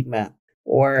have a stigma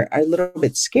or are a little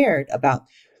bit scared about,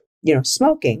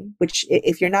 smoking, which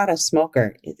if you're not a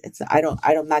smoker,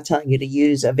 I'm not telling you to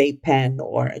use a vape pen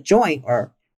or a joint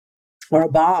or a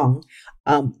bong.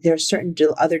 There are certain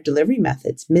other delivery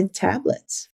methods, mint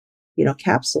tablets,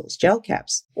 capsules, gel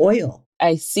caps, oil.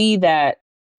 I see that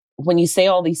when you say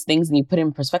all these things and you put it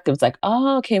in perspective, it's like,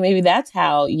 oh, okay, maybe that's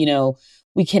how,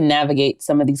 we can navigate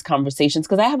some of these conversations.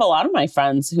 Because I have a lot of my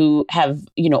friends who have,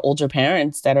 older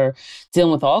parents that are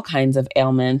dealing with all kinds of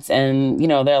ailments. And,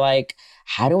 they're like,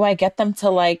 how do I get them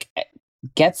to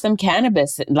get some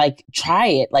cannabis and try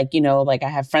it? I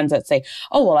have friends that say,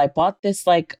 oh, well, I bought this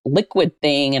liquid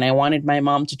thing and I wanted my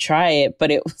mom to try it,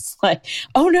 but it was like,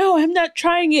 oh no, I'm not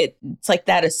trying it. It's like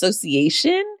that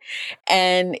association.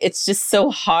 And it's just so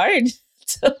hard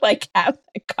to like have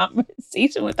a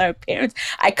conversation with our parents.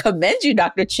 I commend you,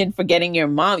 Dr. Chin, for getting your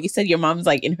mom. You said your mom's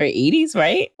like in her 80s,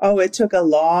 right? Oh, it took a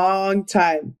long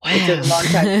time. Wow. It took a long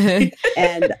time.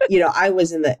 And, I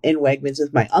was in Wegmans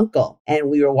with my uncle, and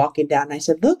we were walking down, and I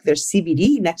said, look, there's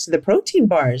CBD next to the protein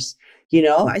bars.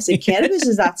 I said, cannabis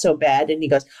is not so bad. And he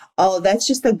goes, oh, that's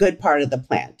just the good part of the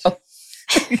plant. Oh.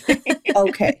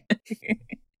 Okay.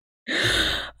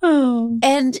 Oh.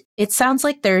 And it sounds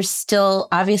like there's still,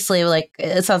 obviously, like,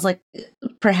 it sounds like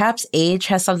perhaps age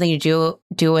has something to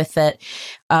do with it.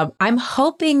 I'm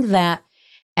hoping that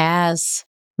as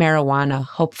marijuana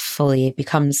hopefully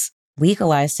becomes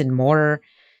legalized in more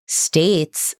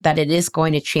states, that it is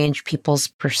going to change people's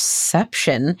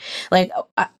perception. Like,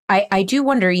 I do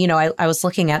wonder, I was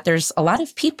looking at, there's a lot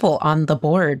of people on the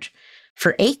board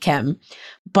for ACAM,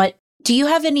 but do you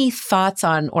have any thoughts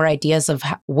on or ideas of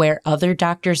where other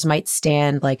doctors might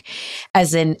stand? Like,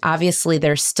 as in, obviously,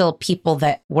 there's still people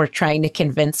that we're trying to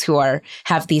convince who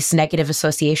have these negative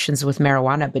associations with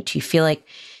marijuana, but do you feel like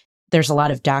there's a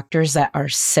lot of doctors that are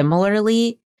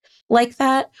similarly like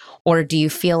that? Or do you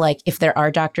feel like if there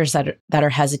are doctors that are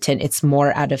hesitant, it's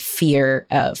more out of fear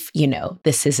of,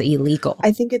 this is illegal?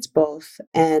 I think it's both.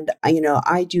 And,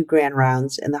 I do grand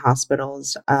rounds in the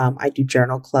hospitals. I do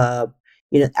journal club,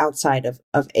 outside of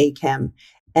ACAM,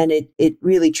 and it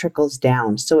really trickles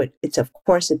down. So it's, of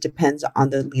course, it depends on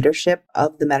the leadership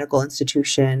of the medical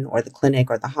institution or the clinic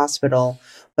or the hospital.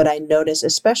 But I notice,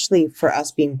 especially for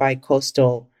us being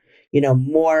bi-coastal,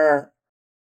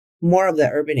 more of the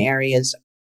urban areas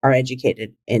are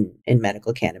educated in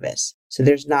medical cannabis. So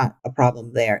there's not a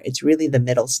problem there. It's really the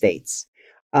middle states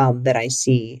that I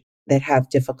see that have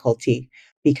difficulty,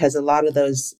 because a lot of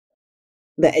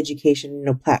the education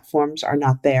platforms are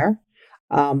not there.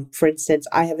 For instance,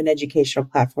 I have an educational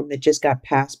platform that just got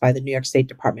passed by the New York State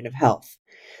Department of Health.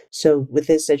 So with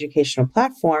this educational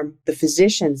platform, the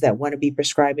physicians that want to be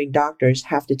prescribing doctors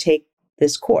have to take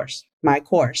this course, my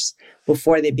course,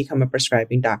 before they become a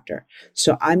prescribing doctor.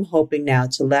 So I'm hoping now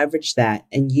to leverage that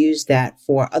and use that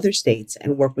for other states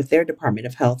and work with their Department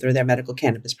of Health or their medical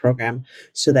cannabis program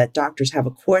so that doctors have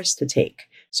a course to take.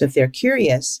 So if they're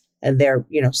curious and they're,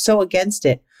 so against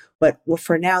it, but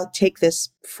for now, take this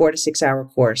 4 to 6 hour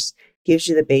course, gives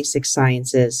you the basic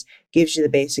sciences, gives you the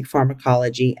basic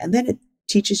pharmacology, and then it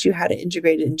teaches you how to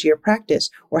integrate it into your practice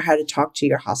or how to talk to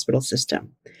your hospital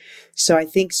system. So I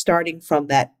think starting from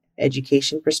that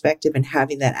education perspective and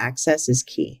having that access is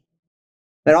key.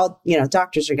 But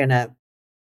doctors are going to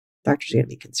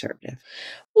be conservative.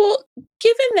 Well,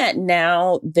 given that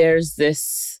now there's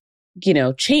this,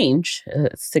 change,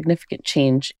 a significant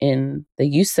change in the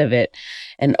use of it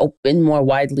and more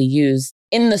widely used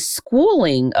in the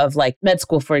schooling of like med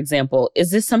school, for example,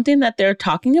 is this something that they're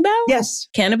talking about? Yes.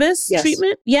 Cannabis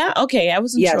treatment? Yeah. Okay. I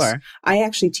wasn't sure. I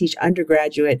actually teach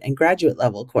undergraduate and graduate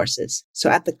level courses. So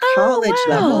at the college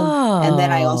level, and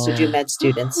then I also do med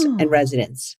students and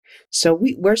residents. So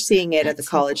we're seeing it at the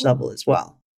college level as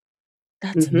well.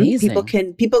 That's amazing.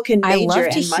 People can major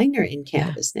and minor in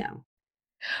cannabis now.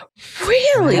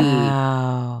 Really?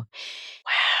 Wow.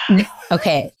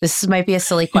 Okay, this might be a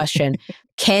silly question.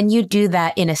 Can you do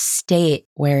that in a state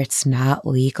where it's not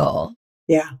legal?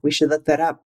 Yeah, we should look that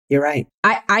up. You're right.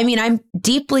 I mean, I'm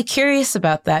deeply curious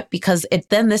about that because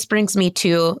this brings me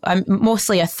to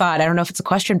mostly a thought. I don't know if it's a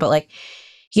question, but like,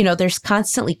 there's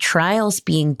constantly trials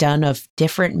being done of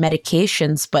different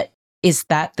medications, but is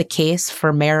that the case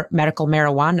for medical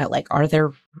marijuana? Like, are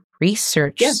there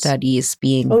research studies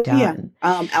being done?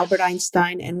 Yeah. Albert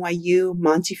Einstein, NYU,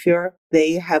 Montefiore,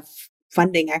 they have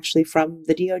funding actually from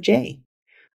the DOJ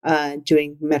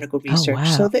doing medical research. Oh,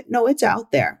 wow. So that, no, it's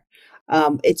out there.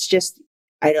 It's just,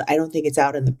 I don't think it's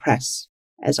out in the press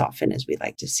as often as we'd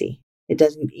like to see. It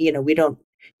doesn't, we don't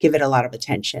give it a lot of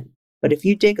attention. But if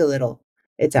you dig a little,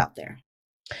 it's out there.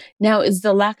 Now, is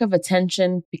the lack of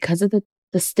attention because of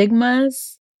the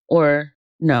stigmas or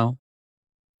no?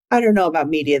 I don't know about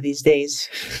media these days.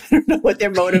 I don't know what they're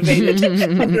motivated.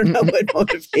 I don't know what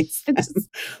motivates them.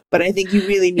 But I think you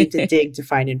really need to dig to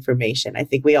find information. I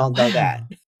think we all know that.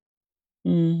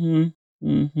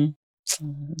 Interesting.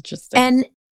 And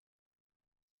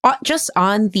just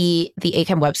on the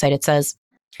ACAM website, it says,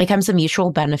 ACAM's a mutual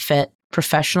benefit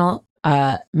professional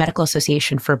medical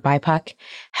association for BIPOC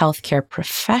healthcare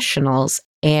professionals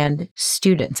and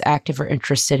students active or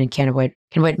interested in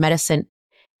cannabinoid medicine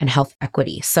and health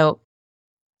equity. So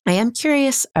I am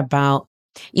curious about,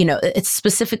 it's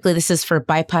specifically, this is for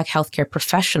BIPOC healthcare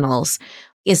professionals.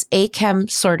 is ACHEM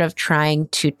sort of trying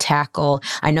to tackle?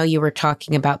 I know you were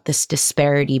talking about this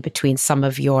disparity between some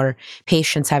of your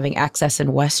patients having access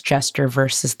in Westchester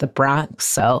versus the Bronx.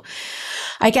 So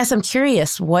I guess I'm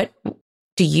curious, what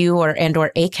do you or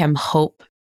ACHEM hope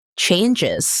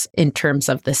changes in terms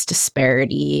of this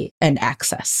disparity and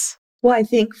access? Well, I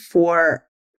think for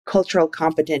cultural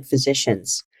competent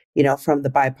physicians, from the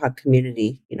BIPOC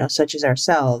community, such as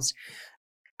ourselves,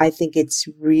 I think it's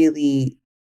really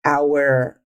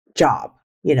our job.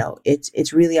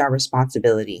 It's really our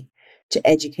responsibility to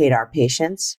educate our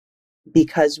patients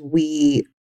because we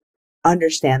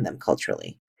understand them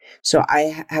culturally. So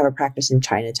I have a practice in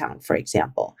Chinatown, for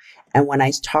example. And when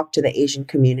I talk to the Asian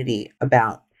community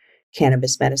about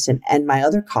cannabis medicine and my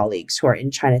other colleagues who are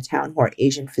in Chinatown who are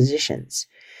Asian physicians,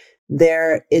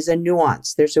 there is a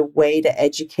nuance. There's a way to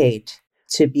educate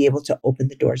to be able to open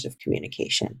the doors of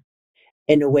communication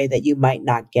in a way that you might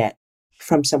not get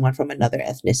from someone from another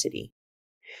ethnicity.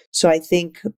 So I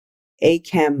think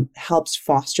ACHEM helps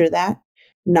foster that,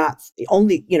 not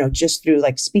only, just through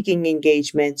like speaking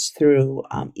engagements, through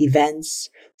events,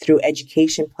 through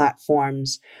education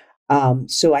platforms.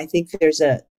 So I think there's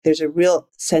a real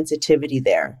sensitivity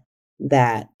there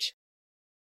that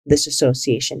this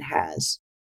association has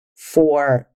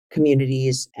for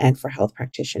communities and for health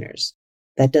practitioners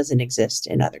that doesn't exist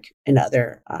in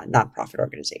other nonprofit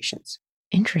organizations.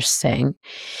 Interesting.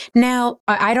 Now,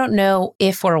 I don't know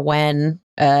if or when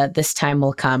this time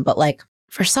will come, but like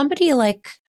for somebody like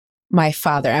my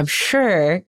father, I'm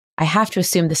sure, I have to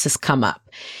assume this has come up,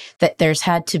 that there's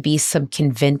had to be some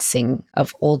convincing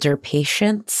of older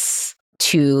patients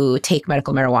to take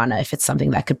medical marijuana if it's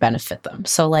something that could benefit them.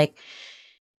 So like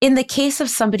in the case of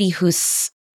somebody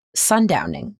who's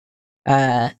sundowning,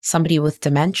 somebody with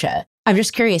dementia, I'm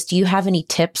just curious, do you have any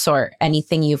tips or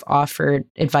anything you've offered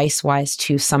advice-wise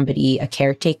to somebody, a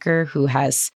caretaker who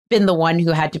has been the one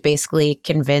who had to basically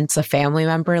convince a family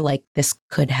member, like, this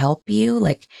could help you?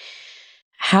 Like,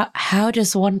 how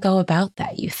does one go about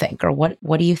that, you think? Or what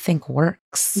do you think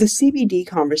works? The CBD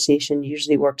conversation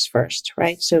usually works first,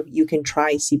 right? So you can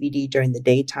try CBD during the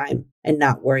daytime and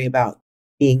not worry about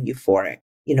being euphoric.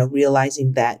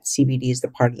 Realizing that CBD is the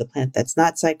part of the plant that's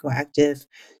not psychoactive,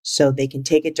 so they can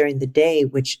take it during the day,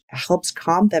 which helps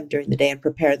calm them during the day and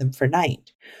prepare them for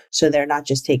night. So they're not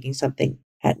just taking something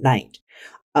at night.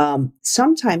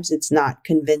 Sometimes it's not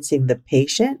convincing the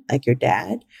patient, like your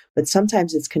dad, but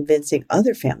sometimes it's convincing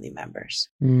other family members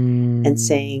and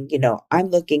saying, I'm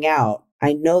looking out.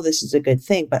 I know this is a good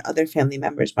thing, but other family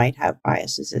members might have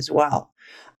biases as well.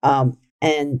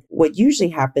 And what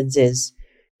usually happens is,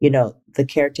 the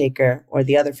caretaker or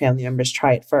the other family members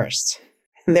try it first.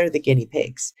 They're the guinea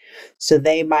pigs. So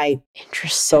they might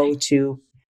go to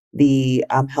the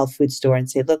health food store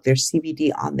and say, look, there's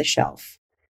CBD on the shelf.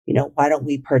 Why don't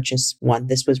we purchase one?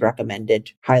 This was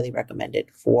recommended, highly recommended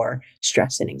for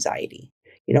stress and anxiety.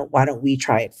 Why don't we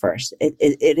try it first?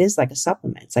 It is like a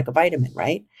supplement. It's like a vitamin,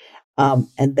 right? And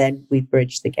then we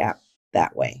bridge the gap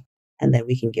that way. And then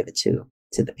we can give it to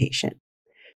the patient.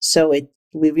 So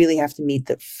we really have to meet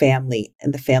the family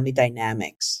and the family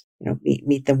dynamics,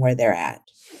 meet them where they're at.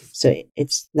 So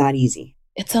it's not easy.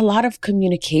 It's a lot of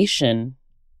communication,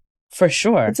 for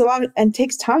sure. It's a lot and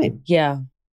takes time. Yeah.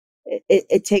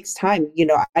 It takes time.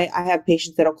 I have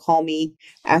patients that'll call me,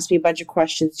 ask me a bunch of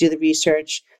questions, do the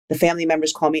research. The family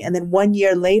members call me. And then 1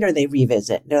 year later, they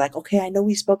revisit. They're like, okay, I know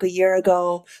we spoke a year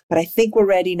ago, but I think we're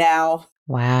ready now.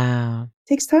 Wow.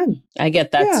 Takes time. I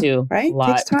get that too. Right?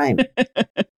 Takes time.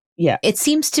 Yeah. It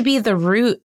seems to be the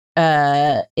root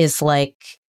is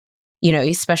like,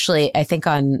 especially I think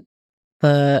on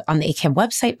the ACHEM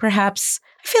website, perhaps,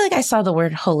 I feel like I saw the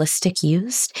word holistic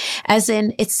used, as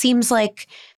in it seems like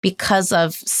because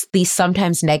of the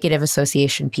sometimes negative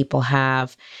association people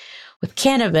have with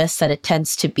cannabis, that it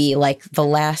tends to be like the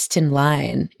last in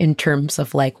line in terms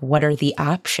of like, what are the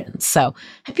options? So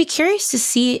I'd be curious to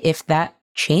see if that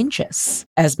changes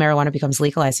as marijuana becomes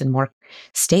legalized in more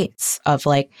states, of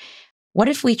like, what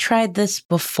if we tried this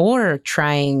before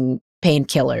trying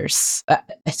painkillers?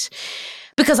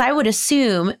 Because I would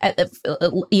assume,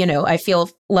 I feel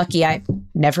lucky I've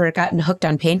never gotten hooked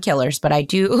on painkillers, but I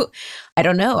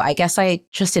don't know. I guess I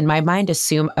just in my mind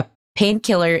assume a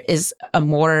painkiller is a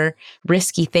more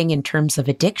risky thing in terms of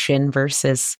addiction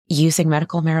versus using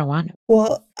medical marijuana.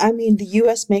 Well, I mean, the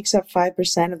U.S. makes up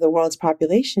 5% of the world's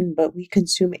population, but we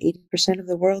consume 80% of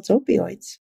the world's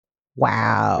opioids.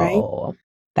 Wow. Right?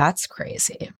 That's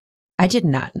crazy. I did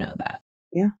not know that.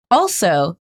 Yeah.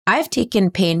 Also, I've taken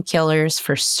painkillers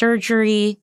for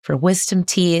surgery, for wisdom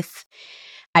teeth.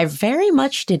 I very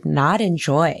much did not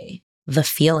enjoy the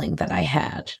feeling that I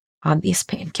had on these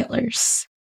painkillers.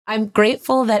 I'm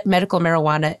grateful that medical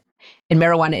marijuana and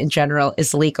marijuana in general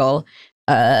is legal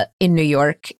in New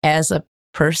York as a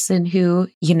person who,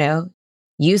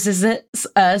 uses it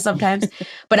sometimes.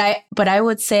 But I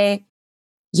would say,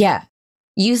 yeah,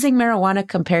 using marijuana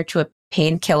compared to a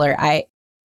painkiller, I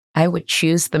would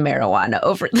choose the marijuana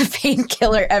over the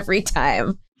painkiller every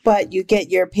time. But you get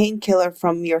your painkiller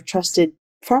from your trusted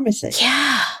pharmacist. Yeah,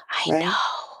 I right? know.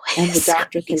 And the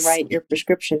doctor can write your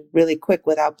prescription really quick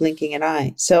without blinking an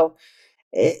eye. So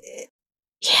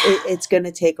it's going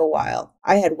to take a while.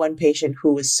 I had one patient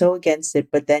who was so against it,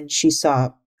 but then she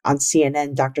saw on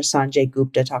CNN Dr. Sanjay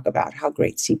Gupta talk about how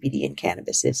great CBD and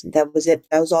cannabis is. And that was it.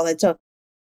 That was all it took.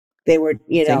 They were,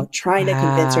 trying to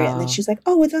convince her. And then she's like,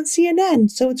 oh, it's on CNN.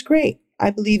 So it's great. I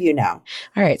believe you now.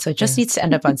 All right. So it just needs to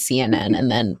end up on CNN. And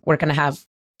then we're going to have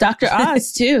Dr.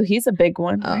 Oz, too. He's a big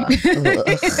one.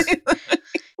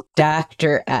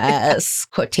 Dr. Oz,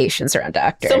 quotations around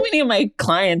doctor. So many of my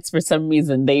clients, for some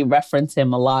reason, they reference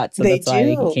him a lot. So that's why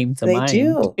he came to mind. They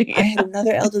do. I had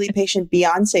another elderly patient,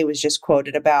 Beyonce was just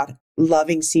quoted about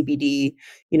loving CBD,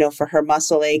 for her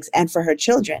muscle aches and for her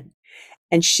children.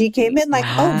 And she came in like,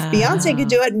 oh, if Beyonce could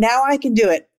do it, now I can do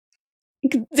it.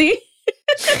 See?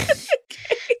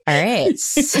 All right.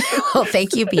 So,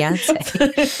 thank you, Beyonce.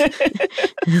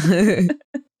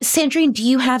 Sandrine, do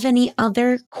you have any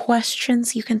other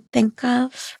questions you can think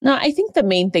of? No, I think the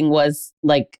main thing was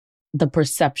like the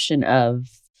perception of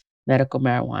medical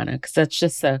marijuana, because that's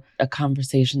just a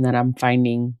conversation that I'm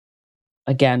finding,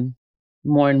 again,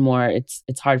 more and more. It's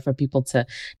hard for people to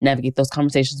navigate those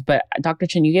conversations. But Dr.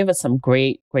 Chin, you gave us some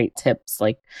great tips,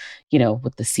 like,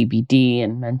 with the CBD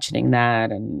and mentioning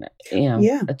that. And,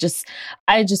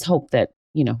 I just hope that,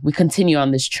 we continue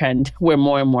on this trend where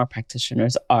more and more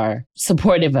practitioners are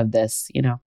supportive of this,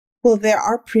 Well, there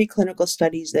are preclinical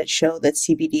studies that show that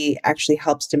CBD actually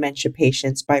helps dementia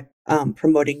patients by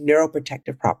promoting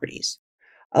neuroprotective properties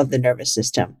of the nervous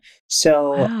system.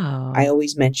 So I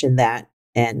always mention that.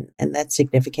 And that's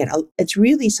significant. It's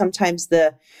really sometimes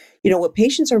what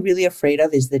patients are really afraid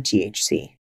of is the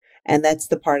THC. And that's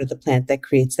the part of the plant that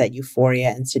creates that euphoria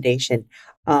and sedation.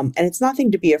 And it's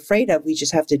nothing to be afraid of. We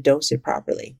just have to dose it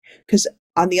properly. Because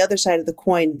on the other side of the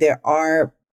coin, there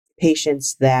are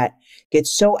patients that get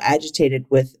so agitated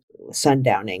with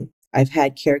sundowning. I've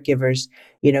had caregivers,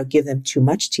 give them too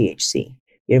much THC.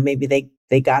 Maybe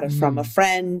they got it from a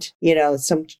friend,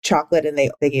 some chocolate, and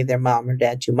they gave their mom or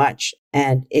dad too much.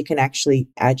 And it can actually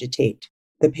agitate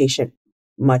the patient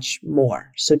much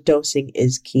more. So dosing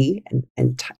is key,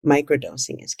 and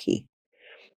microdosing is key.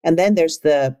 And then there's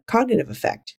the cognitive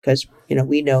effect, because,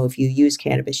 we know if you use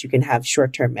cannabis, you can have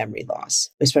short-term memory loss,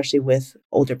 especially with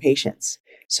older patients.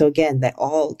 So again, that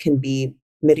all can be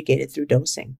mitigated through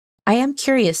dosing. I am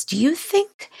curious, do you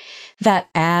think that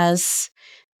as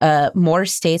more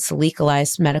states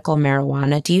legalize medical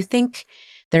marijuana, do you think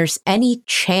there's any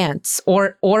chance,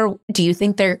 or do you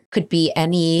think there could be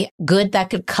any good that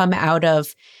could come out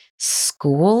of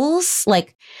schools?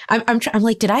 Like, I'm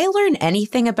like, did I learn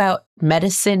anything about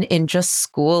medicine in just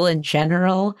school in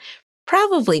general?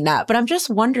 Probably not, but I'm just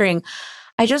wondering.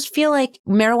 I just feel like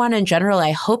marijuana in general,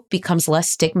 I hope, becomes less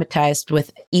stigmatized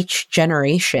with each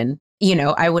generation.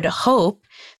 I would hope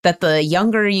that the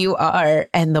younger you are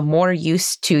and the more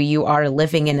used to you are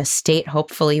living in a state,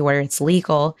 hopefully, where it's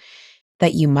legal,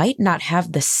 that you might not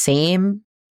have the same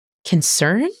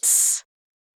concerns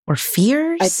or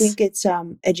fears. I think it's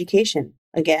education.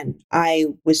 Again, I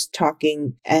was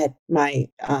talking at my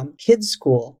kids'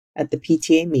 school at the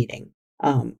PTA meeting.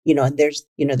 And there's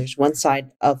one side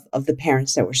of the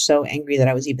parents that were so angry that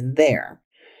I was even there,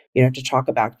 to talk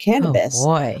about cannabis. Oh,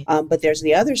 boy. But there's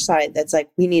the other side that's like,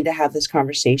 we need to have this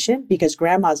conversation because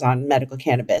grandma's on medical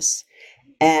cannabis.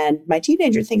 And my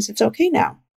teenager thinks it's okay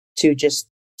now to just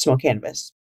smoke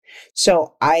cannabis.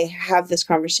 So I have this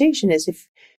conversation as if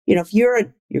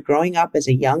you're growing up as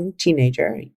a young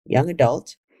teenager, young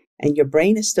adult, and your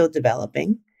brain is still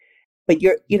developing, but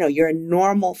you're a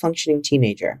normal functioning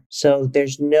teenager. So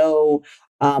there's no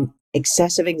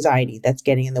excessive anxiety that's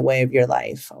getting in the way of your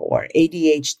life, or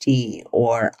ADHD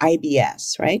or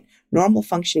IBS, right? Normal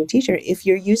functioning teacher. If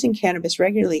you're using cannabis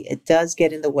regularly, it does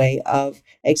get in the way of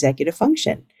executive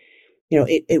function.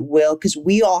 It will, because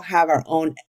we all have our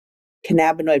own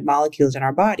cannabinoid molecules in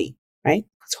our body, right?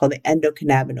 It's called the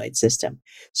endocannabinoid system.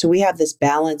 So we have this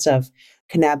balance of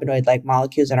cannabinoid-like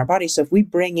molecules in our body. So if we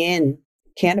bring in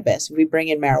cannabis, if we bring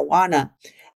in marijuana,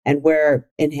 and we're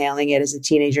inhaling it as a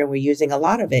teenager and we're using a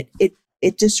lot of it,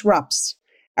 it disrupts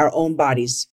our own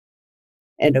body's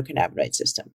endocannabinoid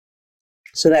system.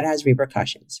 So that has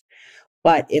repercussions.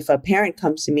 But if a parent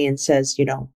comes to me and says,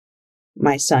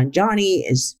 my son Johnny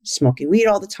is smoking weed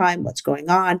all the time. What's going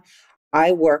on?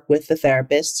 I work with the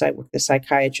therapists. I work with the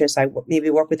psychiatrists. Maybe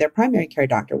work with their primary care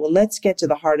doctor. Well, let's get to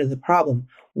the heart of the problem.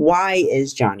 Why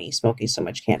is Johnny smoking so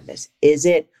much cannabis? Is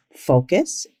it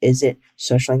focus? Is it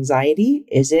social anxiety?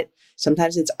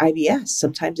 Sometimes it's IBS.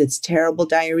 Sometimes it's terrible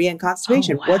diarrhea and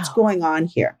constipation. Oh, wow. What's going on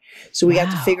here? So we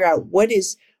have to figure out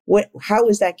how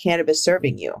is that cannabis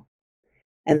serving you?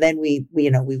 And then we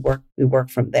work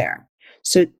from there.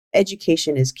 So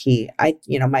education is key. My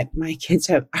kids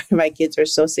are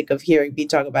so sick of hearing me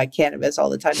talk about cannabis all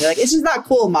the time. They're like, it's just not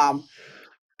cool, Mom.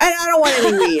 And I don't want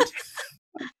any weed.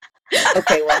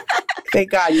 Okay, well,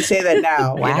 thank God you say that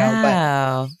now.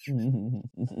 Wow.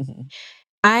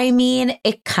 I mean,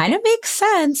 it kind of makes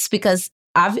sense because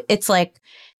it's like,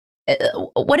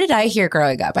 what did I hear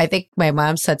growing up? I think my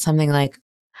mom said something like,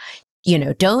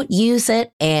 don't use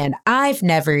it, and I've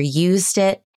never used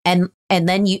it. And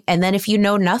then if you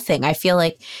know nothing, I feel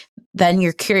like then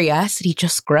your curiosity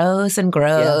just grows and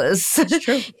grows. Yeah, that's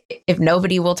true. If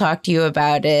nobody will talk to you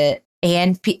about it,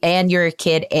 and you're a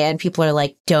kid, and people are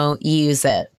like, don't use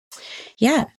it.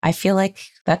 Yeah, I feel like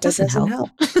that doesn't help.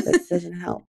 That doesn't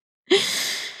help.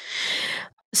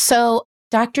 So,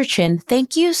 Dr. Chin,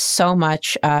 thank you so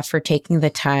much for taking the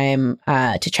time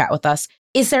to chat with us.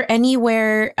 Is there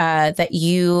anywhere that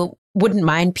you wouldn't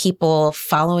mind people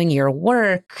following your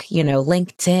work,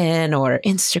 LinkedIn or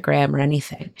Instagram or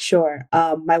anything? Sure.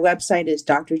 My website is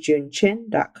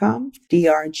drjunechin.com,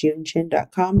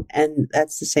 drjunechin.com, and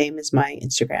that's the same as my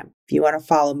Instagram. If you want to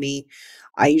follow me,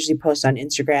 I usually post on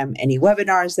Instagram any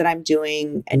webinars that I'm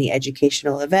doing, any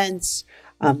educational events.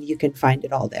 You can find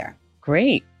it all there.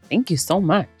 Great. Thank you so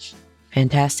much.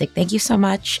 Fantastic. Thank you so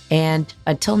much. And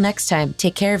until next time,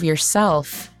 take care of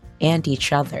yourself and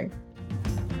each other.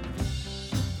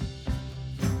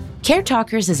 Care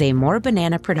Talkers is a More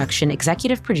Banana production,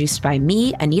 executive produced by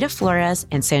me, Anita Flores,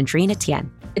 and Sandrine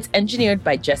Etienne. It's engineered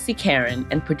by Jesse Karen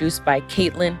and produced by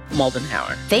Caitlin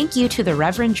Moldenhauer. Thank you to the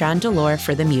Reverend John Delore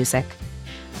for the music.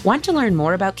 Want to learn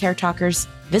more about Care Talkers?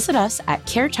 Visit us at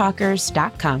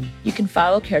caretalkers.com. You can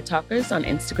follow Care Talkers on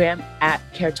Instagram at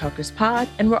CareTalkersPod,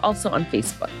 and we're also on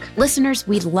Facebook. Listeners,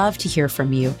 we'd love to hear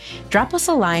from you. Drop us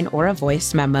a line or a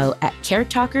voice memo at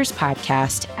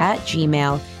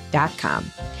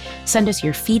caretalkerspodcast@gmail.com. Send us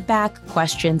your feedback,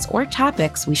 questions, or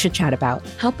topics we should chat about.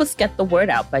 Help us get the word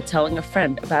out by telling a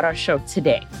friend about our show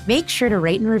today. Make sure to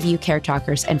rate and review Care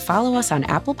Talkers and follow us on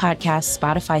Apple Podcasts,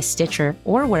 Spotify, Stitcher,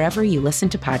 or wherever you listen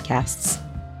to podcasts.